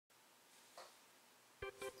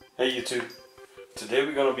Hey YouTube, today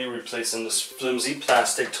we're going to be replacing this flimsy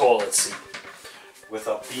plastic toilet seat with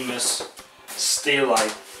a Bemis Stay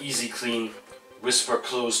Light Easy Clean Whisper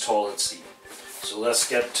Close toilet seat. So let's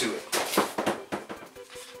get to it.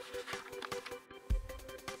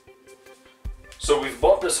 So we've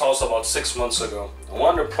bought this house about 6 months ago, and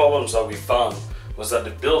one of the problems that we found was that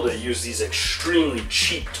the builder used these extremely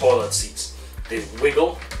cheap toilet seats. They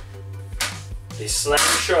wiggle, they slam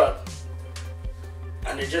shut,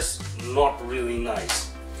 and they're just not really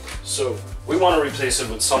nice. So we want to replace it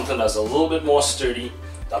with something that's a little bit more sturdy,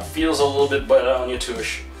 that feels a little bit better on your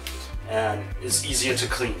tush, and is easier to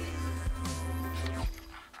clean.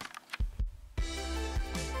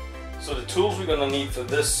 So the tools we're going to need for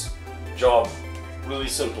this job, really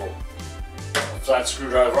simple. A flat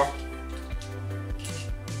screwdriver,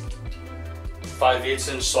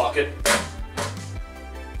 5/8 inch socket,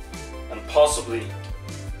 and possibly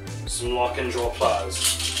some lock and draw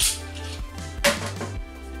pliers.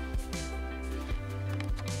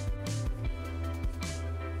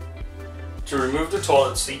 To remove the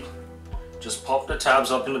toilet seat, just pop the tabs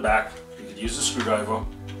up in the back. You could use a screwdriver.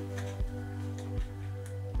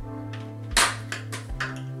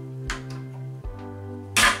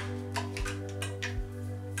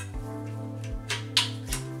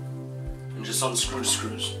 And just unscrew the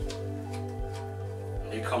screws.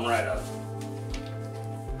 And they come right out.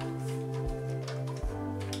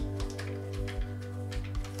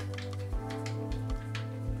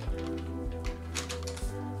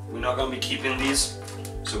 We're not going to be keeping these,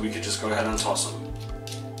 so we could just go ahead and toss them.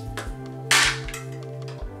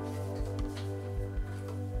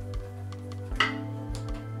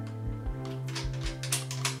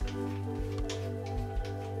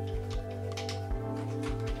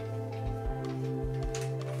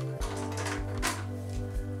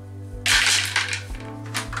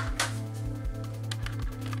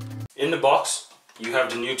 In the box, you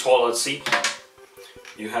have the new toilet seat.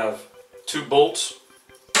 You have 2 bolts.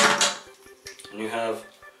 And you have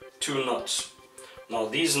 2 nuts. Now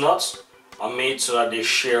these nuts are made so that they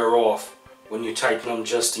shear off when you tighten them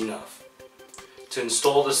just enough. To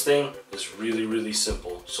install this thing is really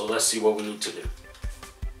simple. So let's see what we need to do.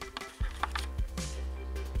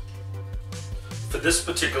 For this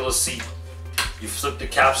particular seat, you flip the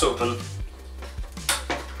caps open,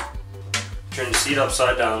 turn the seat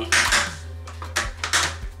upside down,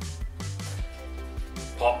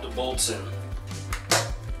 pop the bolts in.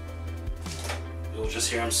 You'll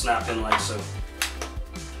just hear them snapping like so.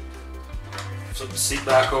 Flip the seat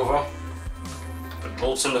back over, put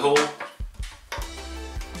bolts in the hole.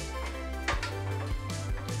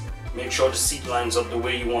 Make sure the seat lines up the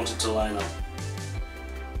way you want it to line up.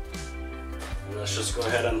 And let's just go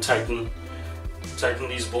ahead and tighten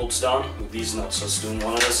these bolts down with these nuts. Let's do them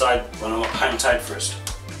one on the side, run them up high and tight first.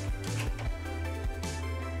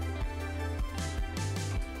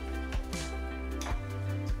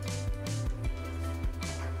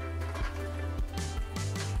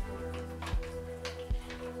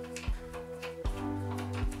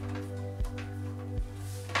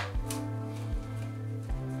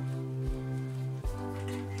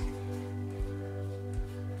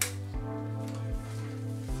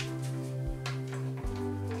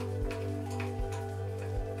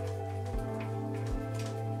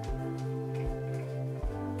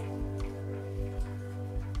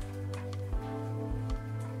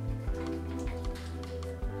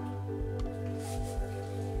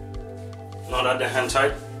 Now that they're hand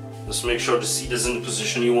tight, let's make sure the seat is in the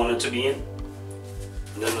position you want it to be in.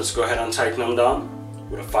 And then let's go ahead and tighten them down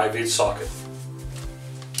with a 5/8 socket.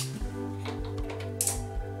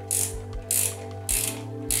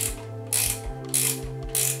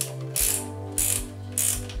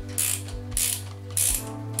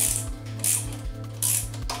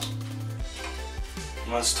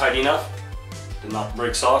 Once it's tight enough, the nut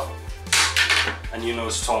breaks off and you know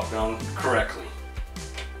it's torqued down correctly.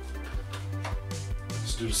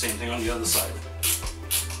 Do the same thing on the other side.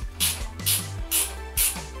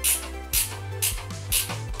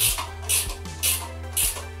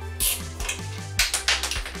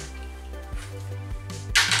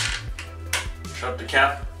 Shut the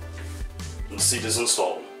cap and the seat is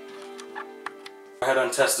installed. Go ahead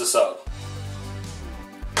and test this out.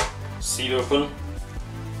 Seat open,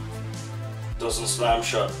 doesn't slam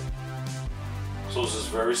shut. Closes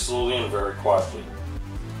very slowly and very quietly.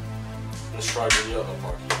 Let's try the other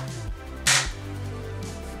part.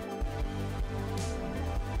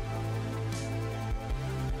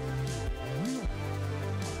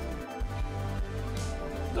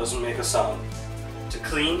 Doesn't make a sound. To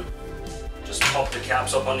clean, just pop the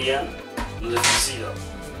caps up on the end and lift the seat up.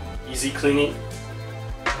 Easy cleaning,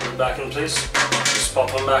 put it back in place, just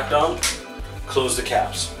pop them back down, close the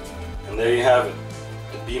caps. And there you have it,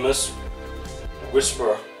 the Bemis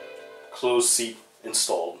Whisper Close seat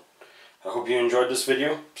installed. I hope you enjoyed this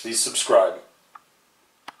video. Please subscribe.